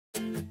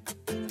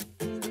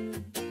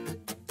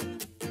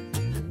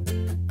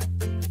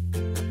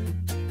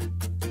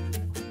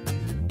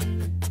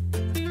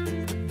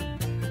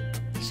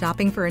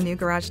Shopping for a new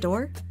garage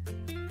door?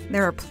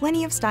 There are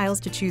plenty of styles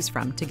to choose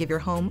from to give your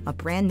home a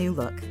brand new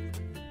look.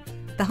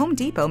 The Home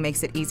Depot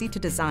makes it easy to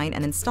design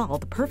and install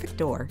the perfect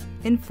door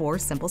in 4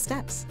 simple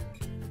steps.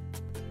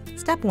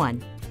 Step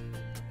 1.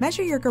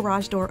 Measure your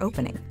garage door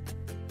opening.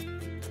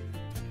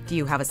 Do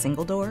you have a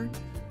single door,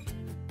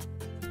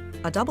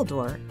 a double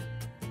door,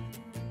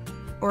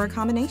 or a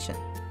combination?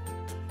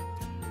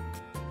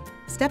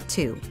 Step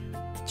 2.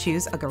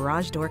 Choose a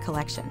garage door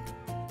collection.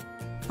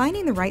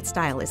 Finding the right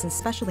style is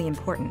especially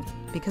important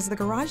because the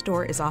garage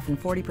door is often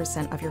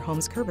 40% of your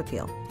home's curb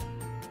appeal.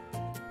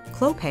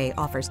 Clopay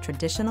offers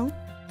traditional,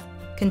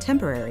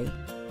 contemporary,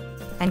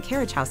 and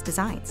carriage house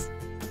designs.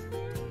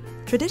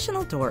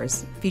 Traditional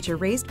doors feature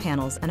raised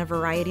panels and a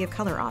variety of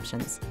color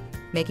options,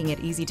 making it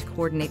easy to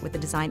coordinate with the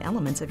design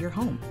elements of your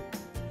home.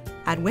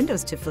 Add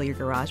windows to fill your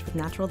garage with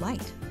natural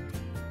light.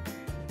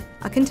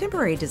 A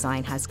contemporary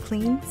design has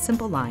clean,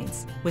 simple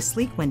lines with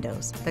sleek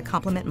windows that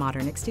complement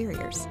modern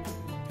exteriors.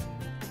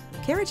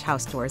 Carriage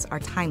house doors are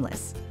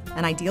timeless,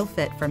 an ideal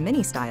fit for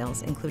many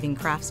styles including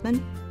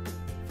craftsman,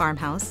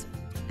 farmhouse,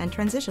 and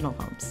transitional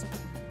homes.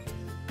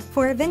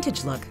 For a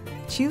vintage look,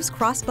 choose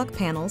crossbuck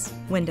panels,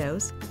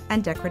 windows,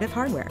 and decorative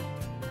hardware.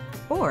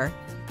 Or,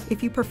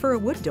 if you prefer a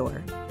wood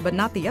door, but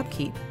not the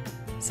upkeep,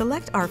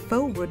 select our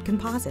faux wood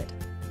composite.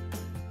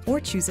 Or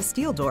choose a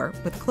steel door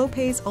with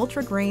Clopay's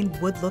Ultra Grain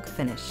wood look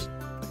finish.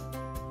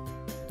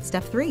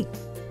 Step 3.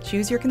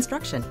 Choose your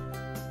construction.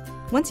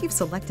 Once you've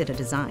selected a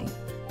design,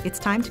 it's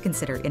time to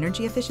consider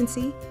energy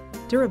efficiency,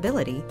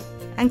 durability,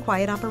 and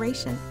quiet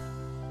operation.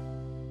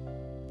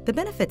 The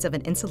benefits of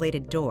an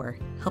insulated door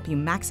help you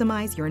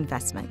maximize your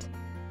investment.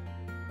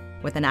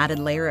 With an added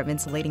layer of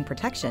insulating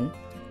protection,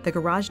 the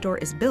garage door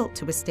is built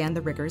to withstand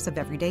the rigors of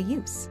everyday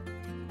use.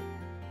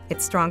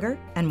 It's stronger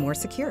and more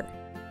secure,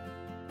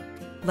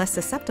 less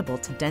susceptible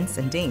to dents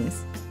and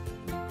dings,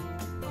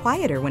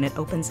 quieter when it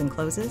opens and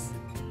closes,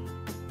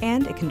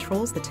 and it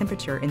controls the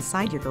temperature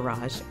inside your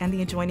garage and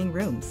the adjoining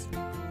rooms.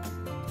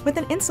 With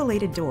an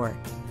insulated door,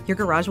 your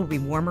garage will be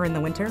warmer in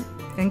the winter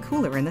and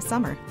cooler in the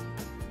summer.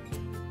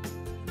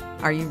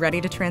 Are you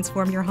ready to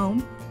transform your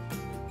home?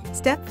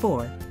 Step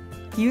 4.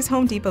 Use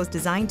Home Depot's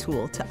design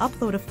tool to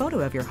upload a photo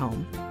of your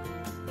home,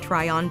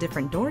 try on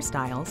different door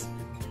styles,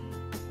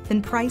 then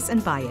price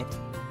and buy it.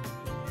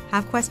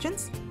 Have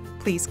questions?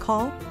 Please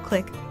call,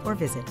 click, or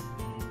visit.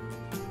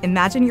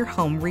 Imagine your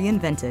home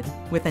reinvented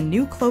with a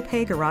new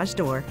Clopay garage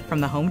door from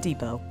the Home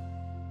Depot.